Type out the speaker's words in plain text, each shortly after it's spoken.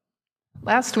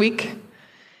Last week,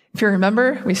 if you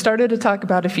remember, we started to talk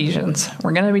about Ephesians.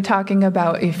 We're going to be talking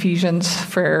about Ephesians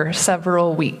for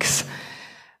several weeks.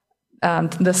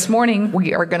 This morning,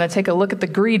 we are going to take a look at the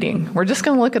greeting. We're just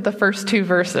going to look at the first two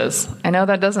verses. I know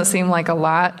that doesn't seem like a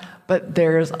lot, but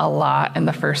there's a lot in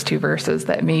the first two verses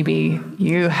that maybe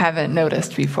you haven't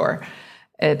noticed before.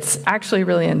 It's actually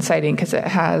really exciting because it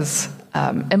has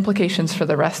implications for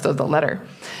the rest of the letter.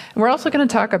 And we're also going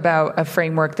to talk about a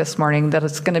framework this morning that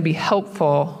is going to be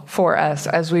helpful for us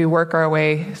as we work our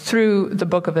way through the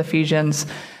book of Ephesians,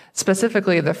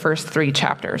 specifically the first three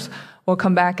chapters. We'll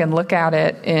come back and look at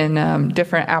it in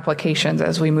different applications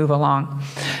as we move along.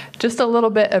 Just a little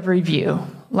bit of review.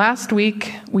 Last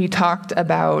week, we talked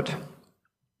about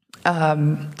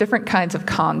different kinds of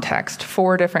context,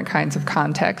 4 different kinds of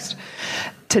context.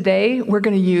 Today, we're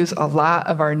going to use a lot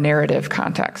of our narrative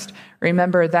context.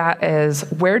 Remember, that is,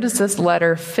 where does this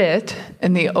letter fit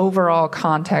in the overall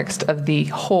context of the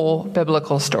whole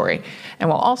biblical story? And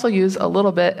we'll also use a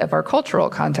little bit of our cultural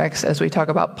context as we talk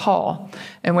about Paul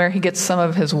and where he gets some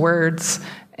of his words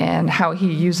and how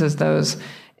he uses those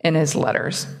in his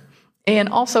letters. And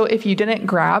also, if you didn't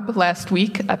grab last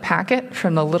week a packet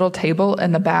from the little table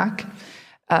in the back,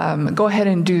 go ahead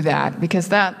and do that, because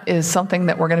that is something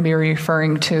that we're going to be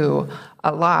referring to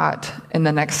a lot in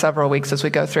the next several weeks as we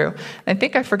go through. I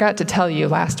think I forgot to tell you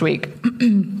last week,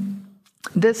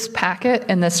 this packet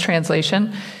and this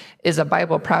translation is a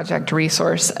Bible Project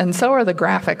resource, and so are the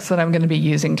graphics that I'm going to be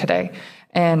using today.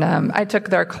 And I took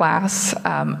their class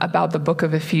about the book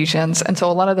of Ephesians, and so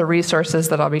a lot of the resources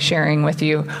that I'll be sharing with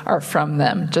you are from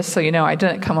them. Just so you know, I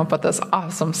didn't come up with this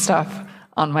awesome stuff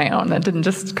on my own. It didn't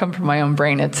just come from my own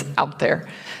brain. It's out there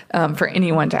for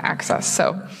anyone to access.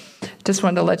 So just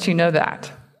wanted to let you know that.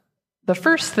 The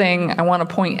first thing I want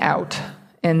to point out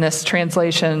in this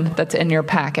translation that's in your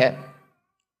packet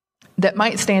that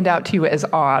might stand out to you as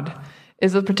odd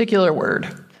is a particular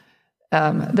word.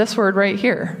 This word right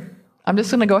here. I'm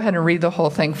just going to go ahead and read the whole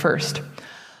thing first.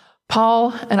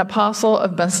 Paul, an apostle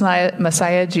of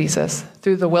Messiah Jesus,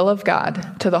 through the will of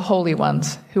God, to the holy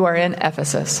ones who are in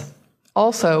Ephesus,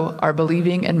 also are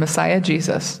believing in Messiah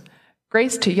Jesus.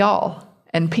 Grace to y'all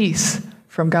and peace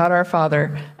from God our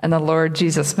Father and the Lord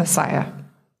Jesus Messiah.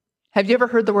 Have you ever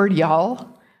heard the word y'all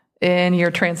in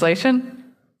your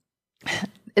translation?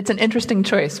 It's an interesting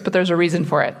choice, but there's a reason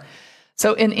for it.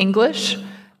 So in English,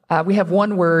 we have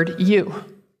one word, you.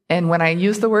 And when I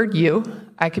use the word you,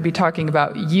 I could be talking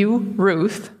about you,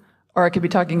 Ruth, or I could be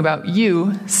talking about you,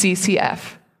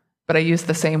 CCF. But I use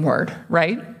the same word,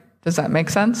 right? Does that make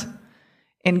sense?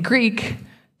 In Greek,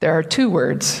 there are 2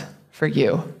 words for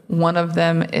you. One of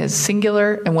them is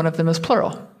singular and one of them is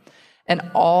plural. And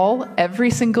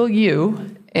every single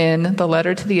you in the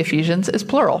letter to the Ephesians is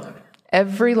plural.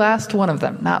 Every last one of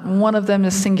them. Not one of them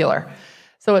is singular.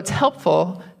 So it's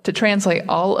helpful to translate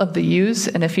all of the yous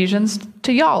in Ephesians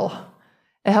to y'all.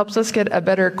 It helps us get a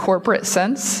better corporate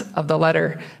sense of the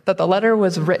letter, that the letter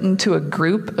was written to a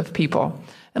group of people.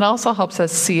 It also helps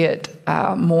us see it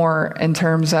more in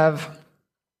terms of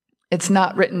it's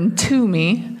not written to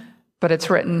me, but it's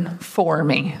written for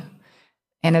me.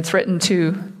 And it's written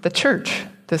to the church,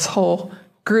 this whole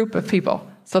group of people.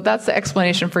 So that's the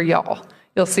explanation for y'all.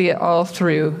 You'll see it all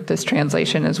through this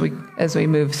translation as we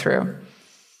move through.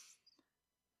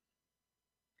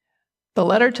 The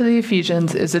letter to the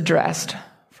Ephesians is addressed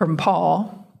from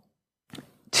Paul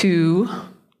to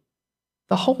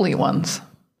the holy ones.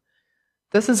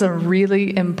 This is a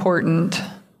really important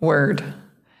word.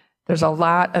 There's a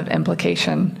lot of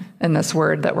implication in this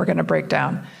word that we're going to break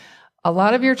down. A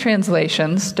lot of your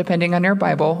translations, depending on your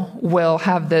Bible, will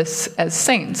have this as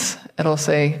saints. It'll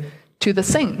say, to the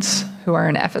saints who are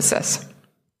in Ephesus.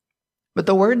 But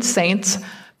the word saints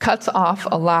cuts off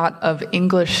a lot of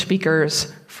English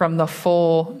speakers from the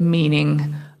full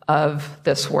meaning of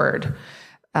this word.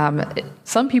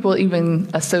 Some people even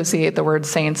associate the word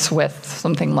saints with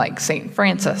something like St.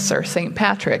 Francis or St.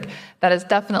 Patrick. That is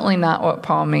definitely not what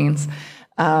Paul means.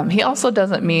 He also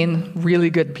doesn't mean really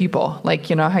good people. Like,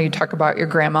 you know how you talk about your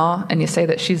grandma and you say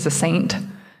that she's a saint?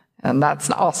 And that's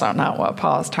also not what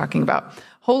Paul is talking about.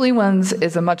 Holy ones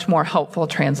is a much more helpful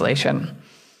translation.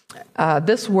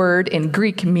 This word in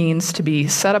Greek means to be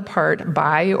set apart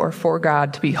by or for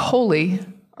God, to be holy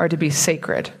or to be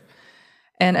sacred.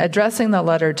 And addressing the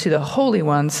letter to the holy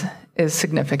ones is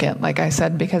significant, like I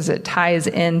said, because it ties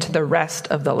into the rest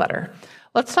of the letter.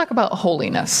 Let's talk about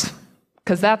holiness,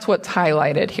 because that's what's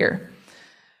highlighted here.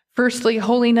 Firstly,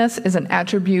 holiness is an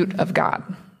attribute of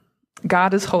God.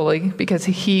 God is holy because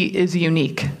he is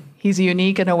unique. He's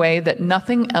unique in a way that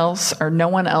nothing else or no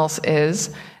one else is,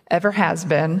 ever has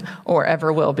been, or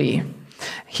ever will be.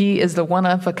 He is the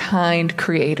one-of-a-kind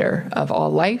creator of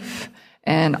all life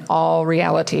and all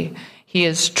reality. He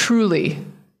is truly,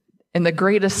 in the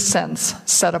greatest sense,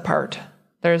 set apart.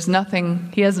 There's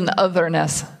nothing, he has an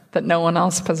otherness that no one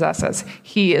else possesses.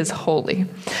 He is holy.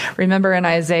 Remember in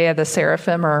Isaiah, the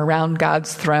seraphim are around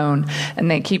God's throne, and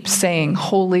they keep saying,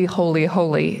 "Holy, holy,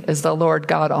 holy is the Lord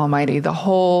God Almighty. The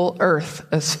whole earth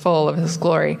is full of his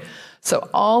glory." So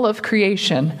all of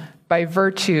creation, by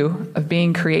virtue of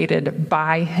being created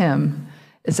by him,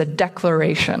 is a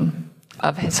declaration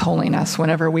of his holiness.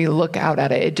 Whenever we look out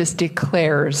at it, it just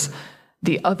declares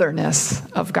the otherness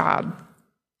of God.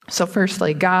 So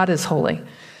firstly, God is holy.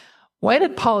 Why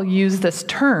did Paul use this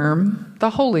term,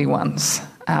 the holy ones?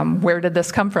 Where did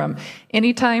this come from?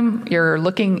 Anytime you're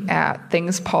looking at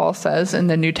things Paul says in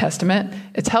the New Testament,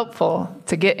 it's helpful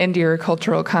to get into your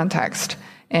cultural context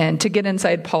and to get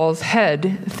inside Paul's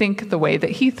head, think the way that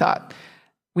he thought.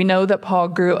 We know that Paul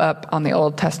grew up on the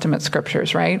Old Testament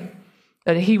scriptures, right?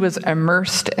 That he was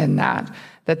immersed in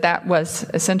that was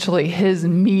essentially his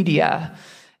media,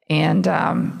 and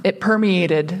it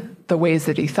permeated the ways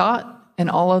that he thought and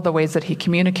all of the ways that he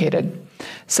communicated.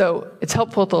 So it's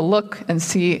helpful to look and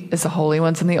see, is the holy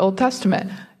ones in the Old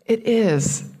Testament? It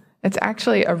is. It's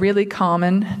actually a really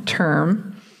common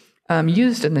term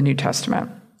used in the New Testament,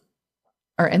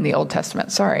 or in the Old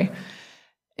Testament, sorry.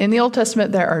 In the Old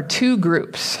Testament, there are two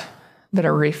groups that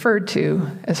are referred to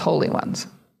as holy ones.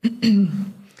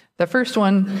 The first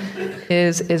one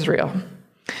is Israel.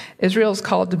 Israel is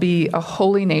called to be a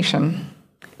holy nation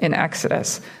in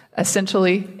Exodus,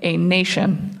 essentially a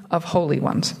nation of holy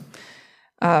ones.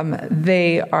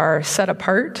 They are set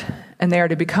apart, and they are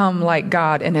to become like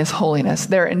God in his holiness.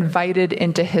 They're invited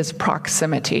into his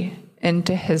proximity,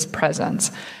 into his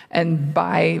presence. And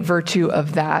by virtue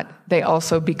of that, they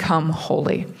also become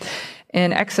holy.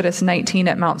 In Exodus 19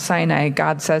 at Mount Sinai,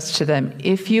 God says to them,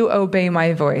 "If you obey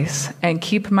my voice and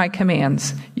keep my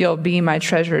commands, you'll be my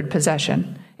treasured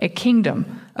possession, a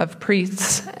kingdom of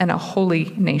priests and a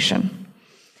holy nation."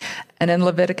 And in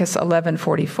Leviticus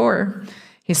 11:44,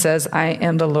 he says, "I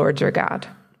am the Lord your God.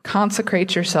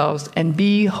 Consecrate yourselves and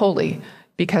be holy,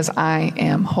 because I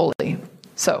am holy."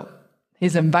 So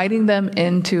he's inviting them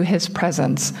into his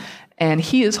presence, and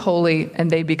he is holy, and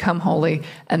they become holy,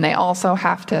 and they also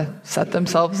have to set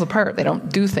themselves apart. They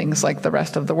don't do things like the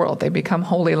rest of the world. They become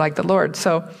holy like the Lord.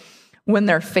 So when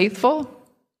they're faithful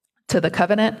to the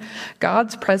covenant,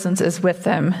 God's presence is with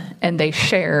them, and they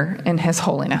share in his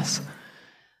holiness.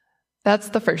 That's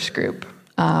the first group.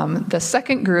 The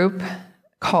second group,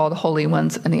 called holy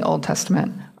ones in the Old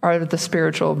Testament, are the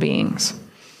spiritual beings.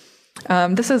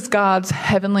 This is God's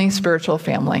heavenly spiritual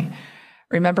family.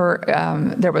 Remember,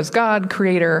 there was God,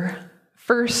 creator,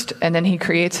 first, and then he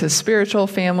creates his spiritual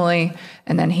family,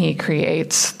 and then he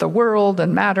creates the world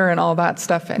and matter and all that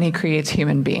stuff, and he creates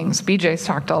human beings. BJ's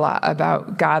talked a lot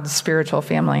about God's spiritual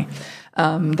family.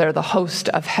 They're the host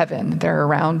of heaven. They're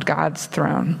around God's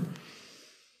throne.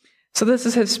 So this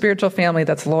is his spiritual family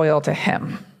that's loyal to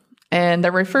him. And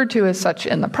they're referred to as such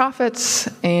in the prophets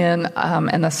and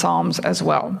the Psalms as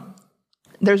well.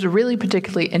 There's a really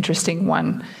particularly interesting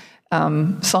one,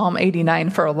 Psalm 89,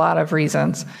 for a lot of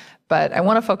reasons, but I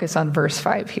want to focus on verse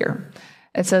 5 here.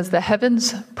 It says, "The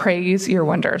heavens praise your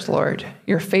wonders, Lord,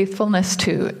 your faithfulness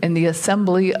too, in the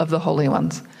assembly of the holy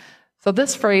ones." So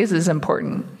this phrase is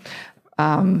important.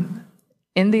 In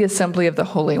the assembly of the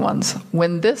holy ones.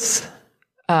 When this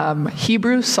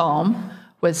Hebrew psalm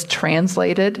was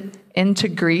translated into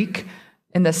Greek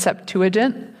in the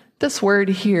Septuagint, this word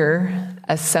here,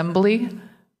 assembly,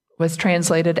 was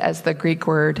translated as the Greek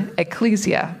word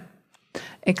ecclesia.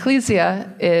 Ecclesia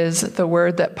is the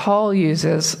word that Paul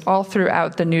uses all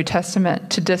throughout the New Testament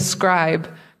to describe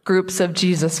groups of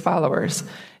Jesus followers.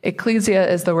 Ecclesia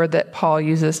is the word that Paul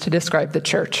uses to describe the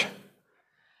church.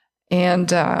 And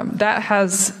that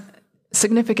has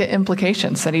significant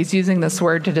implications that he's using this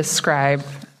word to describe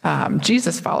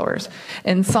Jesus followers.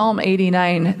 In Psalm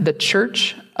 89, the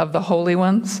church of the holy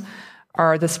ones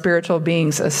are the spiritual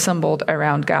beings assembled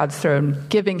around God's throne,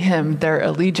 giving him their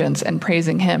allegiance and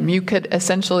praising him. You could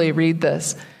essentially read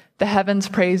this: "The heavens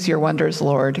praise your wonders,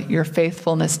 Lord, your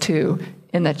faithfulness too,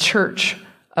 in the church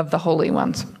of the holy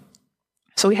ones."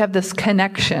 So we have this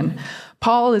connection.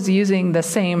 Paul is using the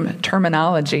same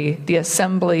terminology, the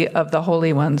assembly of the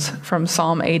holy ones, from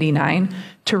Psalm 89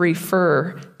 to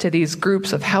refer to these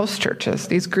groups of house churches,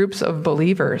 these groups of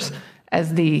believers,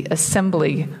 as the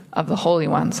assembly of the holy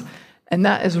ones. And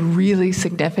that is really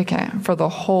significant for the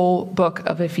whole book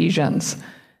of Ephesians.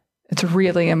 It's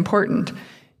really important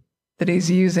that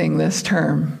he's using this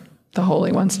term, the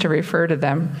holy ones, to refer to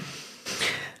them.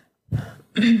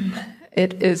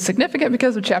 It is significant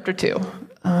because of chapter 2.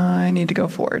 I need to go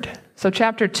forward. So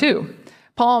chapter 2,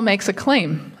 Paul makes a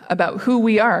claim about who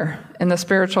we are in the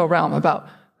spiritual realm, about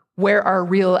where our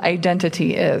real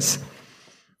identity is.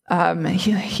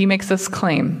 He makes this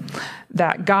claim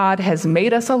that God has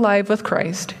made us alive with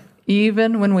Christ,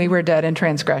 even when we were dead in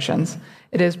transgressions.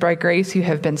 It is by grace you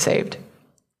have been saved.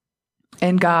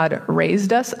 And God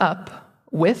raised us up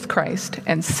with Christ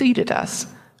and seated us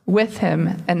with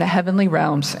him in the heavenly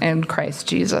realms in Christ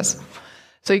Jesus.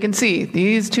 So you can see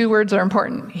these two words are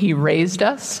important. He raised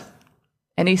us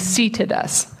and he seated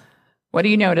us. What do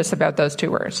you notice about those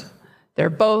two words? They're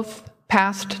both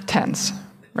past tense,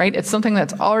 right? It's something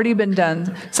that's already been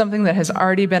done, something that has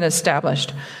already been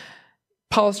established.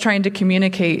 Paul's trying to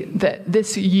communicate that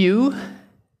this you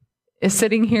is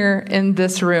sitting here in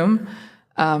this room.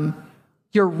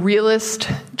 Your realest,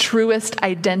 truest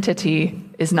identity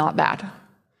is not that.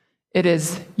 It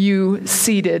is you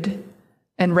seated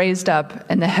and raised up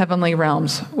in the heavenly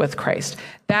realms with Christ.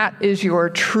 That is your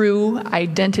true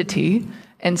identity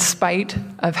in spite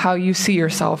of how you see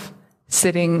yourself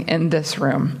sitting in this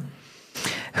room.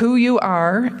 Who you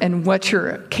are and what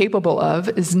you're capable of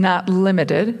is not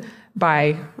limited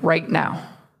by right now,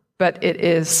 but it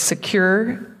is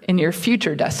secure in your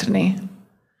future destiny.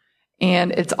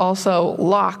 And it's also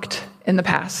locked in the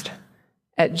past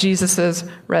at Jesus'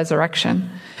 resurrection.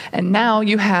 And now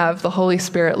you have the Holy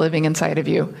Spirit living inside of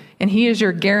you. And he is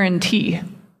your guarantee,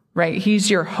 right? He's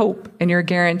your hope and your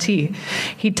guarantee.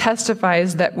 He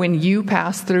testifies that when you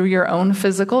pass through your own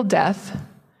physical death,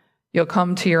 you'll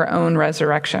come to your own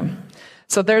resurrection.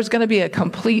 So there's going to be a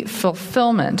complete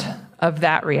fulfillment of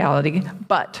that reality,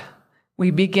 but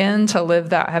we begin to live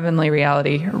that heavenly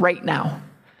reality right now.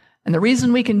 And the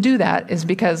reason we can do that is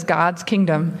because God's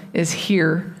kingdom is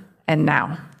here and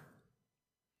now.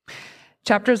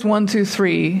 Chapters 1 through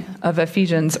 3 of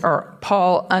Ephesians are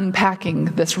Paul unpacking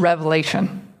this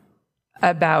revelation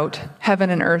about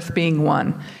heaven and earth being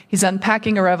one. He's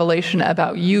unpacking a revelation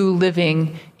about you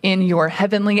living in your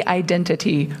heavenly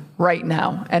identity right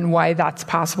now and why that's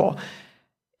possible.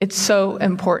 It's so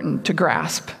important to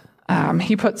grasp.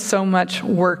 He put so much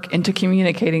work into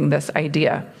communicating this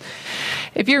idea.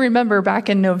 If you remember back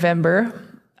in November,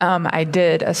 I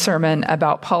did a sermon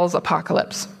about Paul's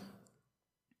apocalypse.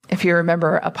 If you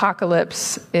remember,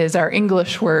 apocalypse is our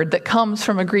English word that comes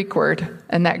from a Greek word,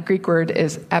 and that Greek word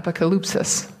is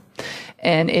apokalypsis.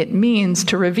 And it means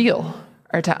to reveal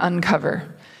or to uncover.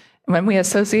 When we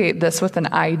associate this with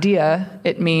an idea,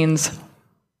 it means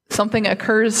something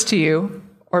occurs to you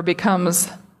or becomes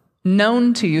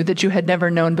known to you that you had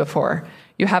never known before.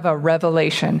 You have a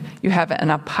revelation. You have an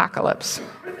apocalypse.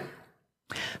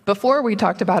 Before, we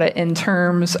talked about it in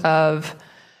terms of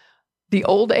the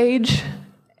old age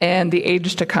and the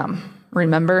age to come,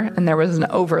 remember? And there was an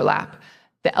overlap.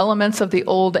 The elements of the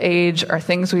old age are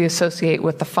things we associate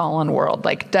with the fallen world,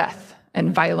 like death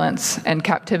and violence and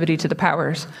captivity to the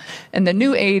powers. And the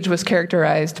new age was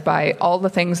characterized by all the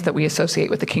things that we associate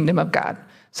with the kingdom of God.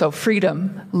 So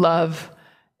freedom, love,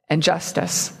 and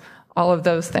justice, all of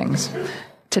those things.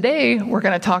 Today, we're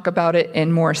going to talk about it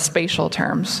in more spatial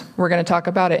terms. We're going to talk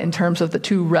about it in terms of the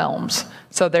two realms.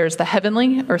 So there's the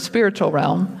heavenly or spiritual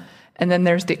realm, and then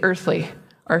there's the earthly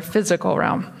or physical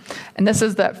realm. And this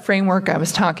is that framework I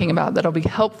was talking about that'll be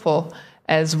helpful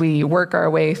as we work our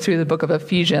way through the book of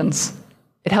Ephesians.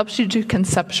 It helps you to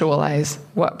conceptualize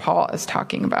what Paul is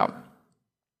talking about.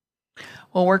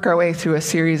 We'll work our way through a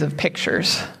series of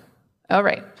pictures. All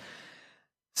right.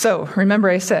 So remember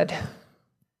I said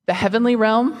the heavenly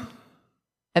realm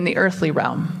and the earthly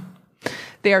realm.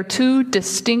 They are two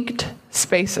distinct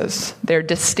spaces. They're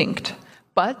distinct,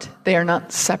 but they are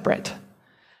not separate.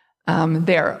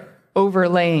 They are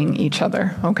overlaying each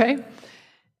other, okay?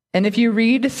 And if you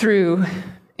read through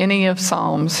any of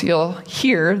Psalms, you'll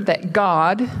hear that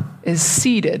God is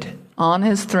seated on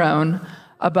his throne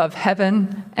above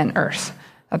heaven and earth.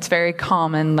 That's very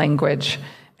common language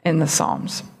in the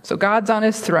Psalms. So God's on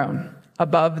his throne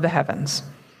above the heavens.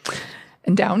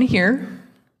 And down here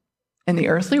in the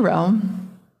earthly realm,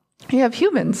 you have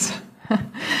humans.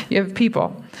 You have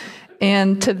people.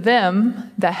 And to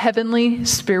them, the heavenly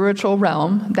spiritual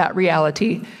realm, that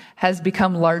reality, has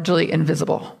become largely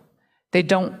invisible. They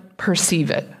don't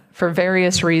perceive it for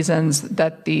various reasons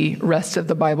that the rest of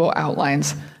the Bible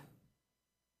outlines.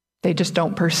 They just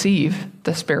don't perceive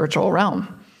the spiritual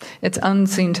realm. It's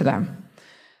unseen to them.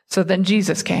 So then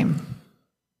Jesus came.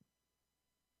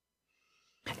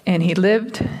 And he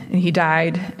lived, and he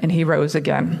died, and he rose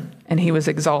again. And he was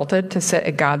exalted to sit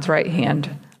at God's right hand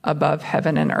above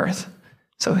heaven and earth.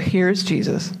 So here's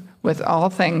Jesus with all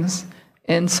things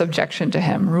in subjection to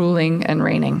him, ruling and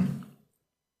reigning.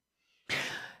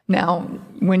 Now,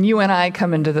 when you and I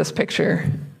come into this picture,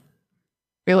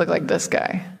 we look like this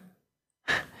guy.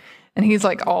 And he's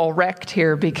like all wrecked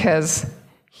here because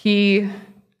he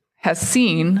has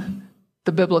seen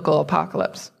the biblical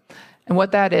apocalypse. And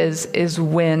what that is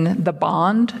when the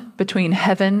bond between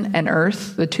heaven and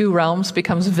earth, the two realms,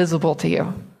 becomes visible to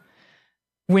you,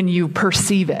 when you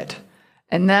perceive it.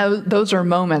 And now those are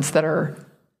moments that are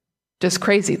just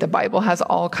crazy. The Bible has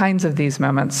all kinds of these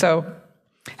moments. So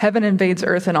heaven invades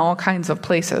earth in all kinds of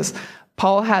places.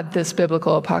 Paul had this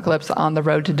biblical apocalypse on the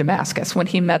road to Damascus when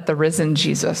he met the risen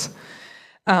Jesus.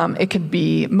 It could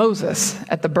be Moses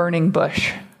at the burning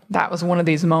bush. That was one of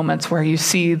these moments where you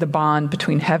see the bond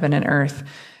between heaven and earth.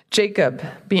 Jacob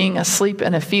being asleep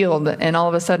in a field, and all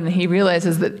of a sudden he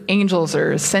realizes that angels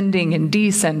are ascending and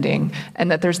descending, and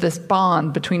that there's this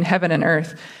bond between heaven and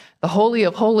earth. The Holy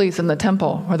of Holies in the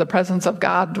temple, where the presence of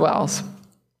God dwells.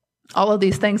 All of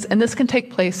these things, and this can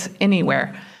take place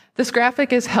anywhere. This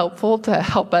graphic is helpful to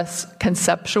help us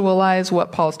conceptualize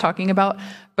what Paul's talking about,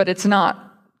 but it's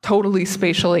not totally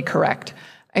spatially correct.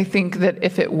 I think that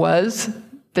if it was,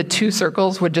 the two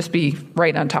circles would just be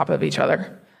right on top of each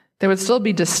other. They would still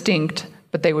be distinct,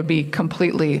 but they would be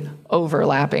completely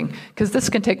overlapping, because this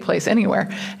can take place anywhere.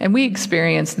 And we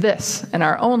experience this in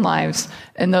our own lives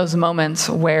in those moments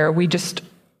where we just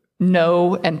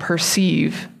know and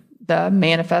perceive the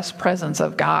manifest presence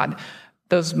of God.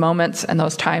 Those moments and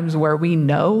those times where we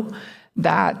know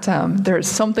that there's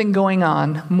something going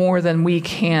on more than we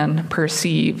can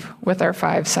perceive with our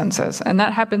five senses. And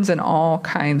that happens in all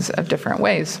kinds of different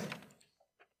ways.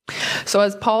 So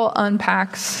as Paul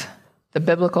unpacks the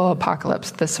biblical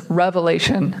apocalypse, this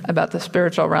revelation about the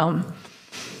spiritual realm,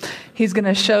 he's going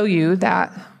to show you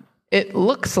that it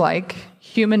looks like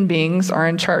human beings are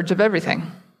in charge of everything.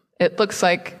 It looks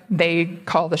like they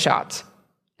call the shots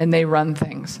and they run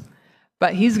things.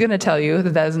 But he's going to tell you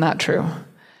that that is not true,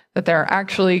 that there are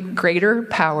actually greater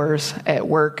powers at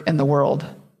work in the world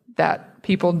that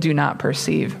people do not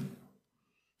perceive.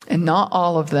 And not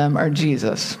all of them are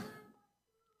Jesus.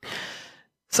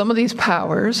 Some of these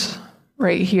powers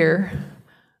right here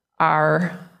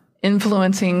are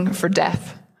influencing for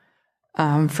death,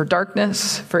 for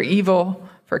darkness, for evil,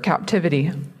 for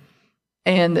captivity.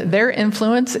 And their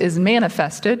influence is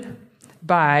manifested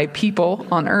by people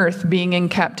on earth being in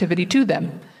captivity to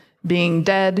them, being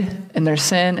dead in their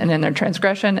sin and in their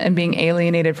transgression, and being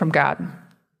alienated from God.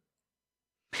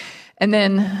 And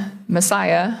then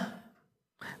Messiah,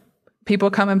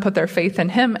 people come and put their faith in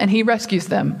him, and he rescues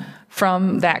them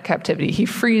from that captivity. He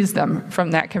frees them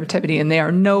from that captivity, and they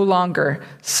are no longer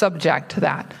subject to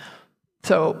that.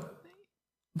 So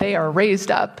they are raised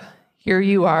up. Here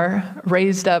you are,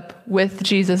 raised up with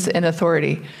Jesus in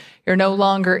authority. You're no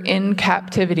longer in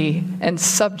captivity and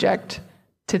subject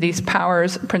to these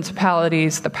powers,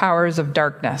 principalities, the powers of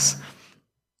darkness.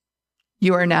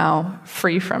 You are now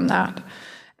free from that.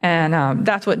 And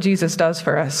that's what Jesus does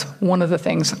for us, one of the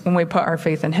things when we put our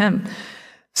faith in him.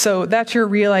 So that's your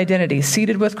real identity,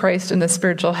 seated with Christ in the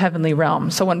spiritual heavenly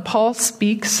realm. So when Paul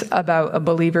speaks about a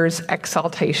believer's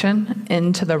exaltation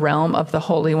into the realm of the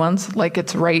holy ones, like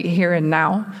it's right here and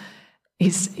now,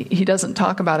 he doesn't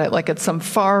talk about it like it's some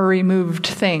far removed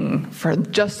thing for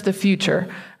just the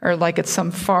future, or like it's some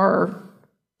far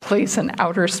place in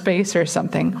outer space or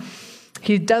something.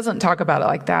 He doesn't talk about it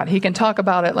like that. He can talk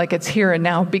about it like it's here and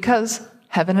now, because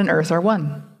heaven and earth are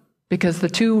one, because the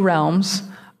two realms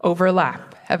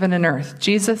overlap, heaven and earth.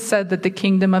 Jesus said that the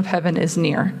kingdom of heaven is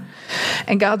near,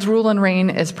 and God's rule and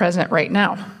reign is present right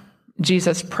now.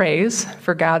 Jesus prays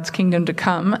for God's kingdom to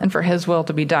come and for his will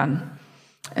to be done.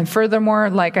 And furthermore,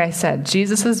 like I said,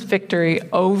 Jesus' victory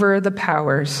over the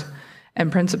powers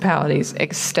and principalities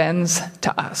extends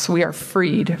to us. We are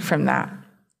freed from that.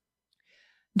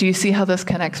 Do you see how this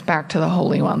connects back to the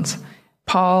holy ones?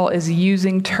 Paul is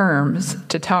using terms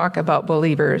to talk about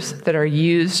believers that are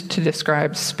used to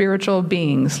describe spiritual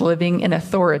beings living in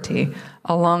authority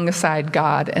alongside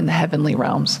God in the heavenly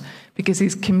realms, because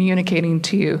he's communicating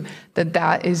to you that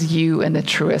that is you in the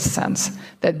truest sense,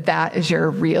 that that is your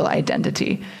real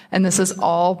identity. And this is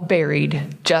all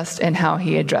buried just in how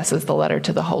he addresses the letter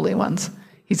to the holy ones.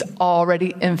 He's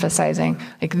already emphasizing,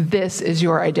 like, this is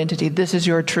your identity, this is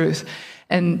your truth.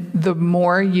 And the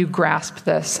more you grasp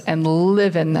this and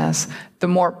live in this, the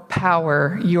more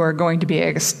power you are going to be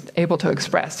able to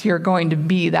express. You're going to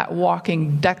be that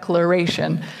walking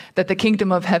declaration that the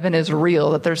kingdom of heaven is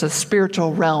real, that there's a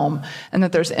spiritual realm, and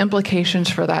that there's implications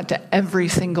for that to every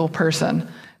single person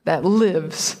that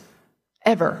lives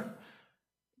ever.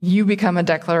 You become a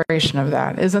declaration of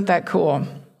that. Isn't that cool?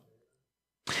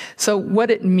 So what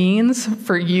it means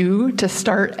for you to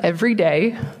start every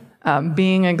day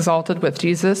being exalted with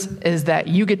Jesus is that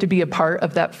you get to be a part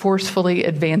of that forcefully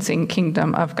advancing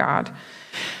kingdom of God.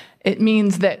 It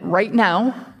means that right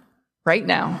now,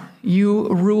 you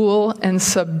rule and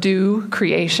subdue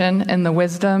creation in the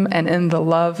wisdom and in the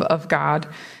love of God,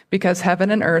 because heaven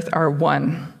and earth are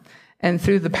one. And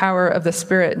through the power of the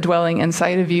Spirit dwelling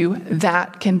inside of you,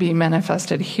 that can be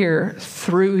manifested here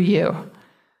through you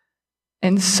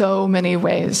in so many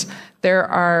ways. There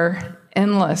are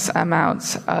endless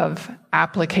amounts of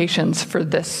applications for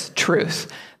this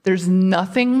truth. There's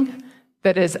nothing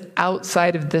that is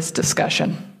outside of this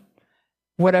discussion.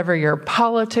 Whatever your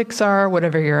politics are,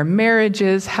 whatever your marriage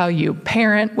is, how you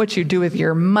parent, what you do with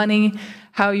your money,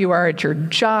 how you are at your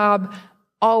job,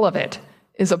 all of it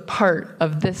is a part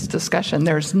of this discussion.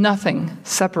 There's nothing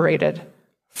separated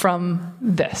from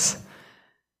this.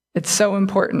 It's so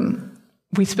important.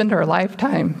 We spend our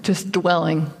lifetime just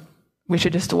dwelling. We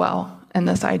should just dwell in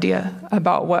this idea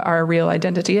about what our real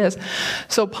identity is.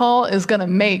 So Paul is going to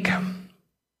make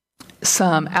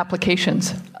some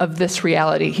applications of this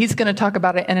reality. He's going to talk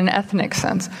about it in an ethnic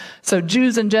sense. So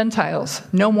Jews and Gentiles,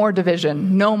 no more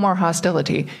division, no more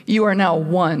hostility. You are now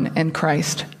one in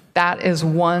Christ. That is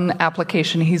one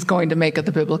application he's going to make of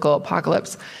the biblical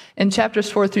apocalypse. In chapters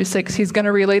 4 through 6, he's going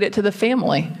to relate it to the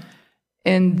family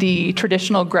in the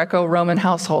traditional Greco-Roman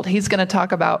household. He's going to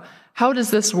talk about how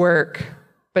does this work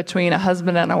between a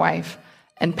husband and a wife,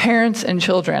 and parents and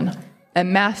children,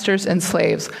 and masters and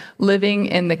slaves living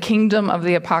in the kingdom of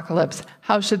the apocalypse.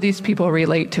 How should these people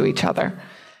relate to each other?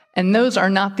 And those are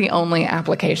not the only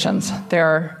applications. There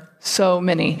are so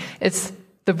many. It's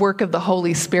the work of the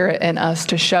Holy Spirit in us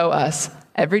to show us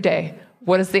every day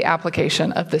what is the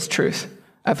application of this truth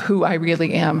of who I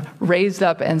really am, raised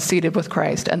up and seated with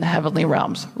Christ in the heavenly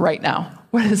realms right now.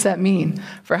 What does that mean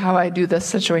for how I do this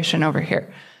situation over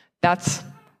here? That's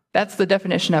the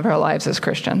definition of our lives as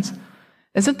Christians.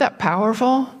 Isn't that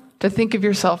powerful to think of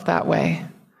yourself that way?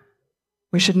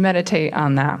 We should meditate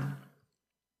on that.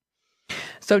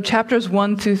 So chapters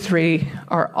 1 through 3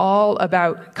 are all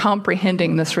about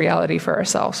comprehending this reality for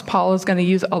ourselves. Paul is going to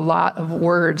use a lot of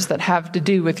words that have to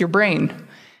do with your brain.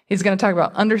 He's going to talk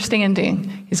about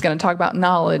understanding. He's going to talk about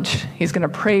knowledge. He's going to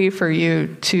pray for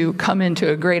you to come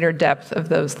into a greater depth of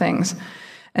those things.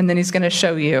 And then he's going to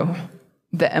show you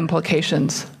the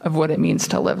implications of what it means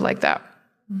to live like that.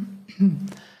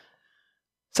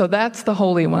 So that's the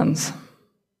holy ones,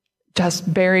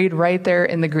 just buried right there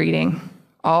in the greeting,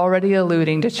 already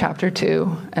alluding to chapter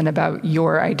 2 and about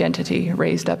your identity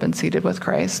raised up and seated with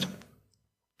Christ.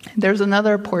 There's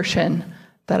another portion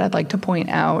that I'd like to point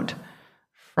out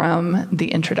from the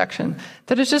introduction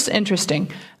that is just interesting.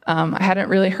 I hadn't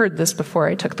really heard this before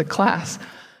I took the class.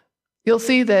 You'll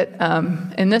see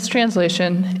that in this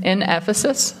translation, in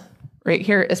Ephesus, right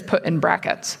here is put in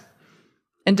brackets.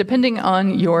 And depending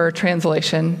on your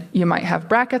translation, you might have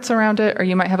brackets around it, or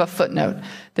you might have a footnote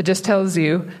that just tells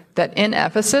you that in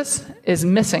Ephesus is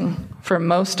missing from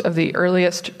most of the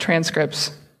earliest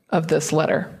transcripts of this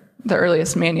letter, the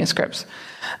earliest manuscripts.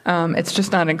 It's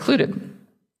just not included.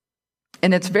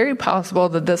 And it's very possible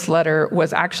that this letter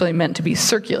was actually meant to be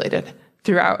circulated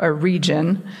throughout a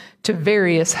region to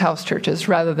various house churches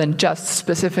rather than just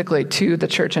specifically to the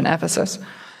church in Ephesus.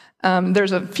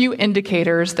 There's a few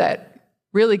indicators that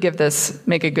really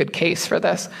make a good case for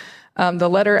this. The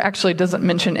letter actually doesn't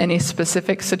mention any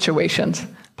specific situations.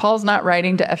 Paul's not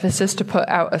writing to Ephesus to put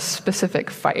out a specific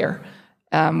fire.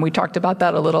 We talked about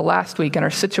that a little last week in our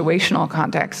situational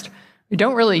context. We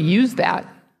don't really use that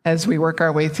as we work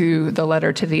our way through the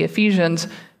letter to the Ephesians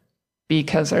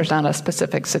because there's not a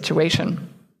specific situation.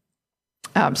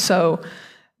 So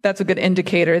that's a good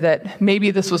indicator that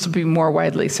maybe this was to be more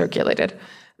widely circulated.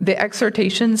 The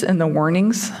exhortations and the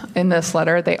warnings in this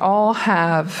letter, they all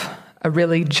have a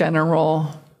really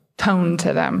general tone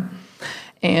to them.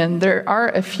 And there are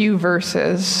a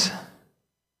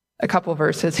couple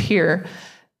verses here.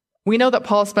 We know that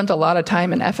Paul spent a lot of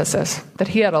time in Ephesus, that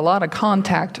he had a lot of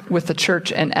contact with the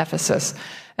church in Ephesus.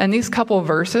 And these couple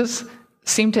verses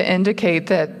seem to indicate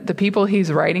that the people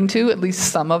he's writing to, at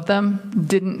least some of them,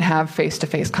 didn't have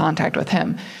face-to-face contact with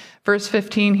him. Verse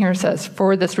 15 here says,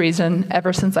 "For this reason,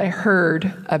 ever since I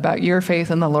heard about your faith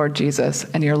in the Lord Jesus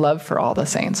and your love for all the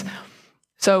saints."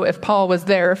 So if Paul was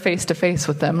there face-to-face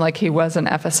with them like he was in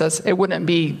Ephesus, it wouldn't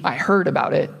be, I heard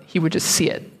about it. He would just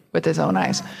see it with his own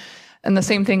eyes. And the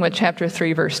same thing with chapter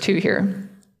 3, verse 2 here.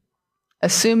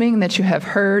 "Assuming that you have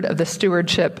heard of the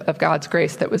stewardship of God's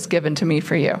grace that was given to me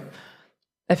for you."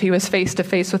 If he was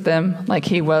face-to-face with them like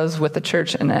he was with the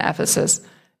church in Ephesus,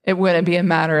 it wouldn't be a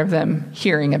matter of them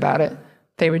hearing about it.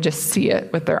 They would just see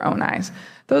it with their own eyes.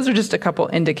 Those are just a couple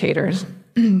indicators.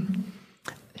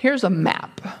 here's a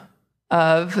map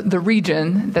of the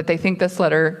region that they think this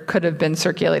letter could have been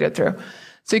circulated through.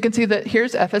 So you can see that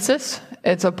here's Ephesus.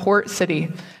 It's a port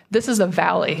city. This is a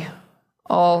valley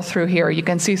all through here. You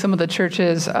can see some of the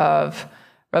churches of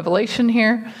Revelation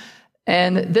here.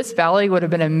 And this valley would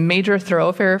have been a major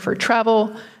thoroughfare for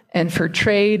travel and for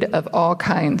trade of all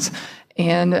kinds.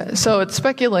 And so it's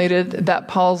speculated that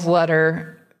Paul's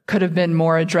letter could have been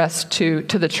more addressed to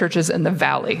the churches in the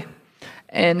valley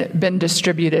and been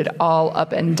distributed all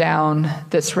up and down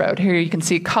this road. Here you can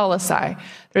see Colossae.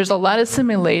 There's a lot of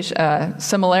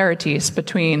similarities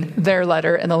between their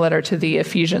letter and the letter to the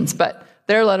Ephesians, but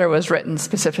their letter was written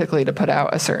specifically to put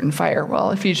out a certain fire,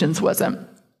 while Ephesians wasn't.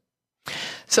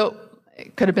 So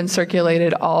it could have been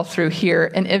circulated all through here,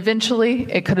 and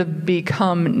eventually it could have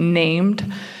become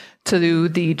named to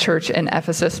the church in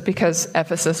Ephesus because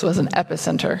Ephesus was an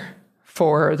epicenter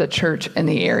for the church in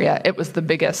the area. It was the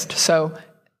biggest, so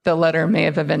the letter may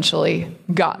have eventually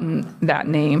gotten that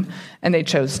name, and they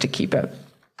chose to keep it.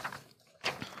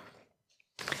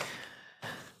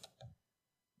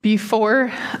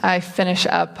 Before I finish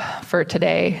up for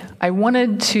today, I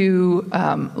wanted to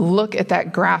look at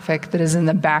that graphic that is in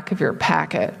the back of your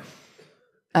packet.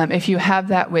 If you have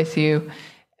that with you,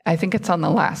 I think it's on the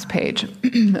last page.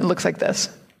 It looks like this.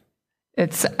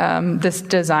 It's this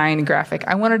design graphic.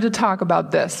 I wanted to talk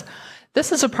about this.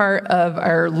 This is a part of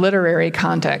our literary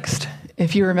context,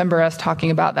 if you remember us talking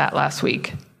about that last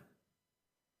week.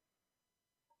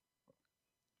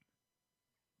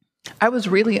 I was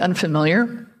really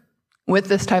unfamiliar with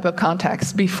this type of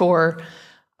context before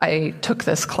I took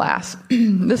this class.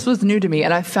 This was new to me,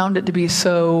 and I found it to be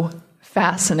so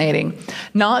fascinating,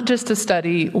 not just to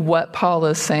study what Paul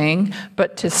is saying,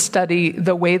 but to study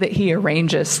the way that he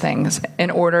arranges things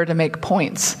in order to make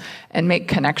points and make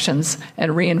connections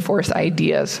and reinforce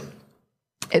ideas.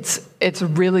 It's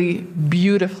really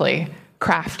beautifully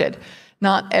crafted.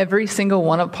 Not every single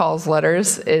one of Paul's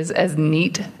letters is as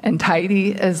neat and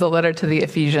tidy as the letter to the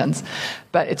Ephesians,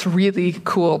 but it's really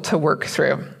cool to work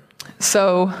through.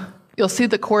 So you'll see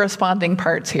the corresponding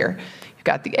parts here. You've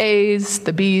got the A's,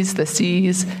 the B's, the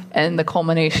C's, and the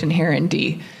culmination here in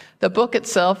D. The book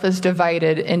itself is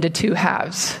divided into two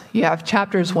halves. You have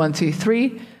chapters 1 through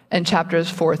 3 and chapters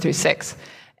 4 through 6.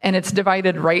 And it's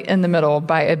divided right in the middle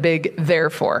by a big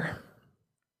therefore,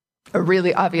 a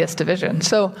really obvious division.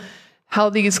 So how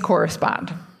these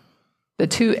correspond. The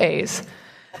two A's.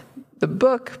 The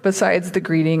book, besides the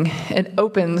greeting, it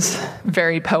opens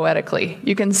very poetically.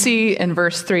 You can see in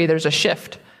verse 3 there's a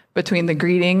shift between the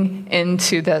greeting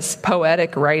into this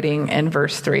poetic writing in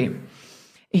verse 3.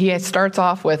 He starts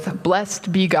off with,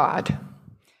 "Blessed be God."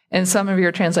 In some of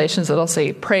your translations, it'll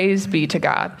say, "Praise be to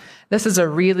God." This is a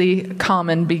really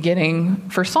common beginning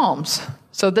for Psalms.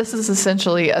 So this is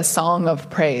essentially a song of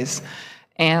praise.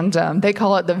 And they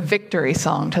call it the victory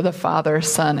song to the Father,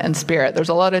 Son, and Spirit. There's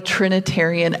a lot of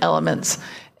Trinitarian elements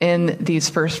in these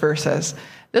first verses.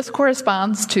 This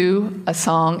corresponds to a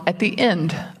song at the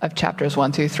end of chapters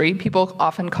 1 through 3. People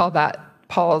often call that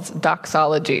Paul's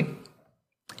doxology.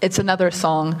 It's another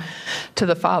song to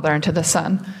the Father and to the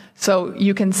Son. So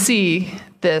you can see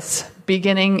this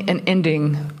beginning and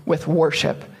ending with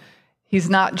worship. He's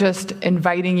not just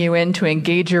inviting you in to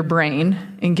engage your brain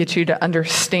and get you to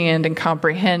understand and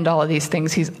comprehend all of these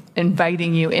things. He's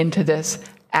inviting you into this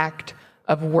act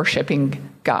of worshiping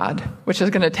God, which is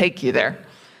going to take you there.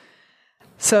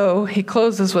 So he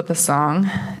closes with a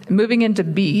song. Moving into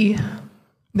B,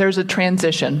 there's a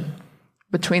transition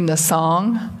between the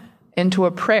song into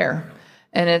a prayer.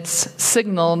 And it's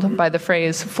signaled by the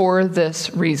phrase, "for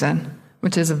this reason,"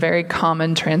 which is a very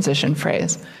common transition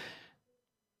phrase.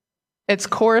 Its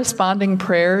corresponding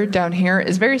prayer down here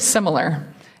is very similar.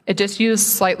 It just used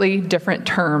slightly different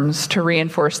terms to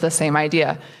reinforce the same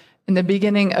idea. In the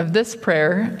beginning of this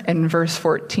prayer, in verse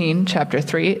 14, chapter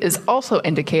 3, is also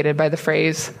indicated by the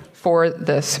phrase, "for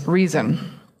this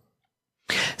reason."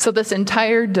 So this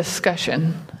entire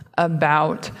discussion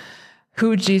about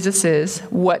who Jesus is,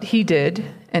 what he did,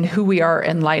 and who we are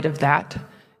in light of that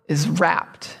is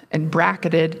wrapped and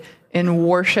bracketed in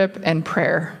worship and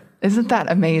prayer. Isn't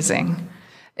that amazing?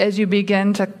 As you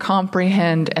begin to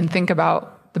comprehend and think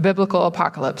about the biblical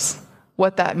apocalypse,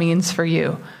 what that means for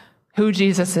you, who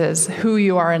Jesus is, who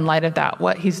you are in light of that,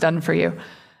 what he's done for you,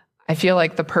 I feel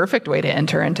like the perfect way to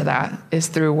enter into that is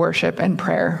through worship and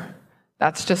prayer.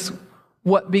 That's just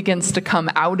what begins to come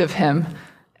out of him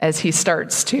as he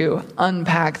starts to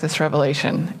unpack this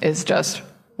revelation, is just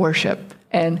worship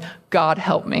and God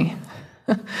help me.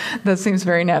 That seems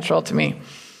very natural to me.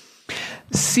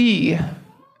 C,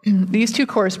 these two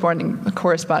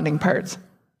corresponding parts.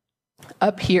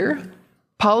 Up here,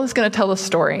 Paul is going to tell a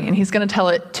story, and he's going to tell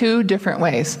it two different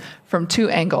ways, from two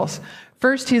angles.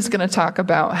 First, he's going to talk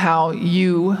about how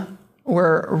you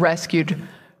were rescued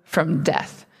from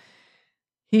death.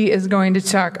 He is going to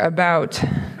talk about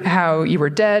how you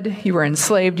were dead, you were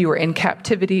enslaved, you were in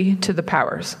captivity to the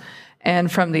powers.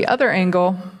 And from the other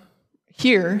angle,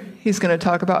 here, he's going to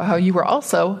talk about how you were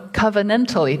also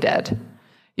covenantally dead.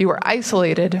 You were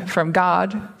isolated from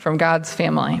God, from God's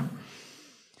family.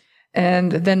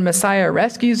 And then Messiah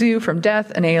rescues you from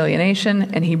death and alienation,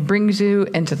 and he brings you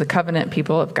into the covenant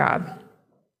people of God.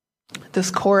 This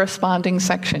corresponding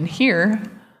section here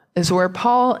is where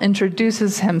Paul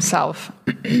introduces himself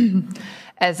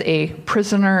as a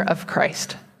prisoner of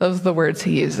Christ. Those are the words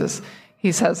he uses.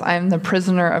 He says, I am the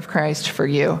prisoner of Christ for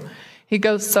you. He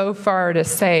goes so far to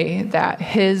say that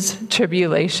his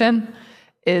tribulation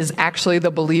is actually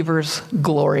the believer's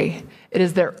glory. It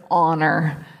is their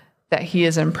honor that he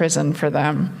is in prison for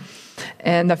them.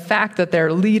 And the fact that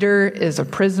their leader is a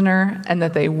prisoner and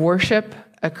that they worship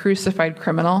a crucified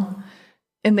criminal,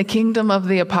 in the kingdom of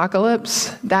the apocalypse,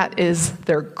 that is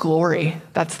their glory.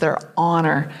 That's their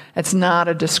honor. It's not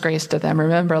a disgrace to them.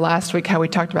 Remember last week how we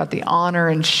talked about the honor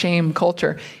and shame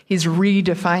culture. He's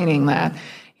redefining that.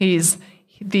 He's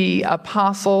the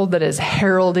apostle that is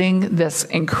heralding this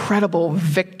incredible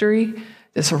victory,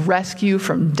 this rescue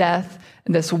from death,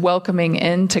 and this welcoming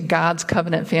into God's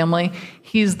covenant family.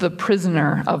 He's the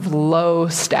prisoner of low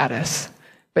status,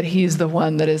 but he's the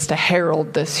one that is to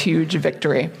herald this huge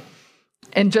victory.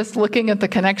 And just looking at the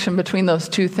connection between those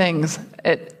two things,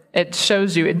 it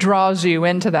shows you, it draws you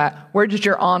into that. Where did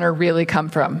your honor really come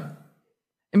from?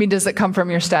 I mean, does it come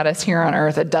from your status here on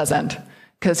earth? It doesn't.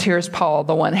 Because here's Paul,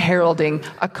 the one heralding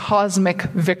a cosmic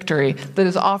victory that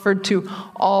is offered to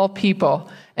all people.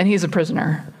 And he's a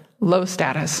prisoner, low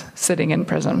status, sitting in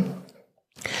prison.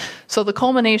 So the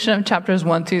culmination of chapters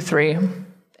 1 through 3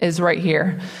 is right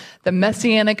here. The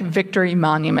Messianic Victory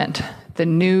Monument, the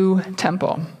new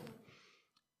temple.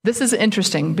 This is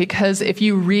interesting because if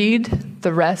you read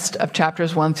the rest of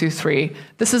chapters 1 through 3,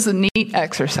 this is a neat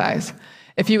exercise.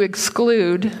 If you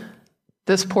exclude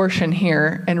this portion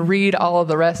here and read all of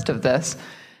the rest of this,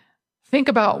 think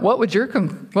about what would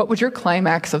your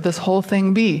climax of this whole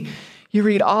thing be? You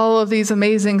read all of these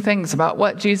amazing things about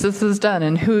what Jesus has done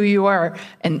and who you are,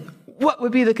 and what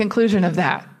would be the conclusion of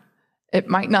that? It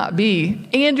might not be,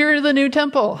 and you're the new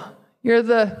temple. You're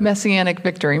the Messianic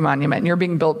Victory Monument, and you're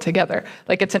being built together.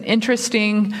 Like, it's an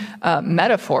interesting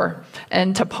metaphor.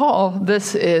 And to Paul,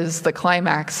 this is the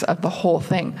climax of the whole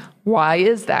thing. Why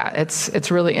is that?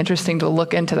 It's really interesting to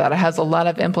look into that. It has a lot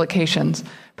of implications,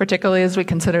 particularly as we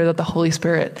consider that the Holy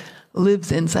Spirit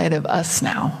lives inside of us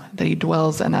now, that he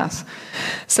dwells in us.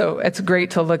 So it's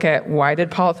great to look at why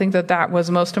did Paul think that that was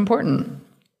most important?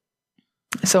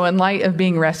 So in light of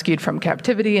being rescued from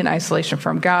captivity and isolation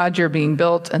from God, you're being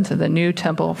built into the new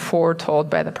temple foretold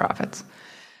by the prophets.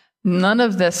 None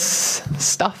of this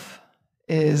stuff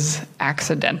is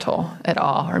accidental at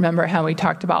all. Remember how we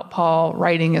talked about Paul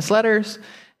writing his letters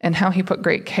and how he put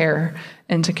great care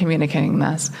into communicating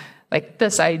this. Like,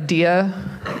 this idea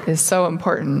is so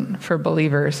important for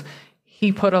believers.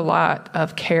 He put a lot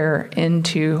of care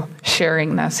into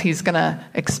sharing this. He's going to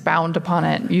expound upon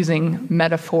it using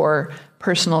metaphor,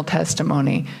 personal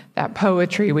testimony, that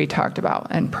poetry we talked about,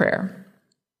 and prayer.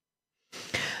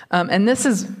 And this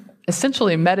is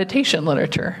essentially meditation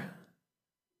literature.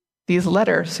 These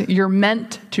letters, you're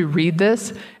meant to read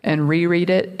this and reread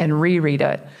it and reread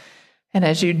it. And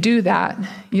as you do that,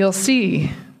 you'll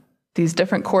see these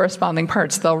different corresponding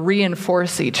parts. They'll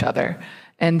reinforce each other,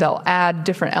 and they'll add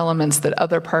different elements that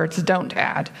other parts don't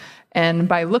add. And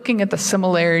by looking at the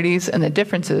similarities and the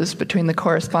differences between the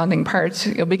corresponding parts,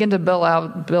 you'll begin to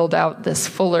build out this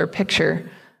fuller picture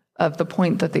of the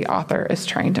point that the author is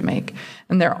trying to make.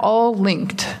 And they're all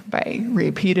linked by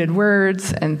repeated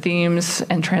words and themes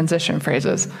and transition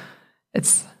phrases.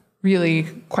 It's really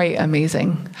quite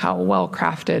amazing how well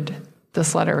crafted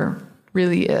this letter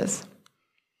really is.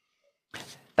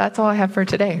 That's all I have for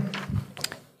today.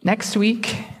 Next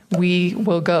week, we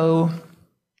will go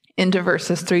into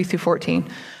verses 3 through 14.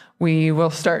 We will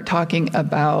start talking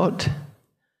about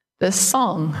this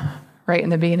song right in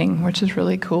the beginning, which is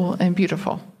really cool and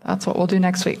beautiful. That's what we'll do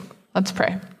next week. Let's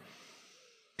pray.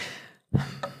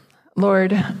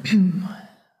 Lord,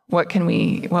 what can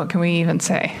we even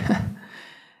say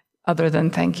other than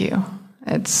thank you?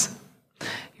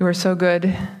 You are so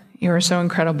good. You are so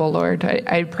incredible, Lord.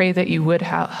 I pray that you would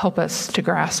help us to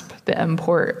grasp the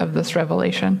import of this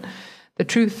revelation, the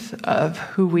truth of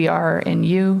who we are in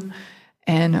you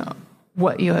and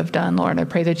what you have done, Lord. I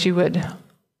pray that you would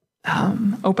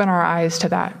open our eyes to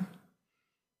that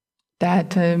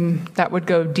that would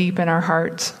go deep in our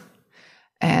hearts,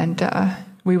 and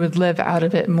we would live out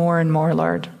of it more and more,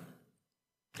 Lord.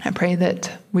 I pray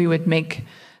that we would make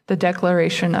the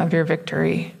declaration of your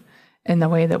victory in the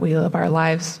way that we live our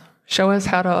lives. Show us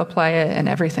how to apply it in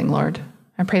everything, Lord.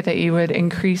 I pray that you would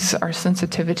increase our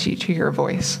sensitivity to your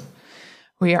voice.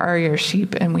 We are your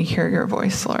sheep, and we hear your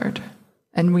voice, Lord.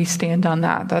 And we stand on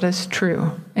that. That is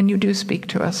true. And you do speak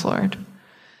to us, Lord.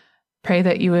 Pray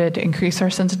that you would increase our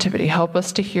sensitivity. Help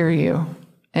us to hear you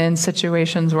in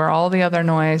situations where all the other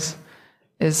noise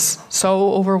is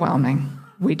so overwhelming.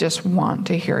 We just want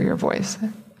to hear your voice.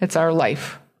 It's our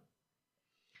life.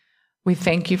 We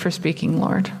thank you for speaking,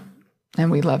 Lord, and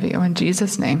we love you. In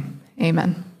Jesus' name,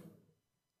 amen.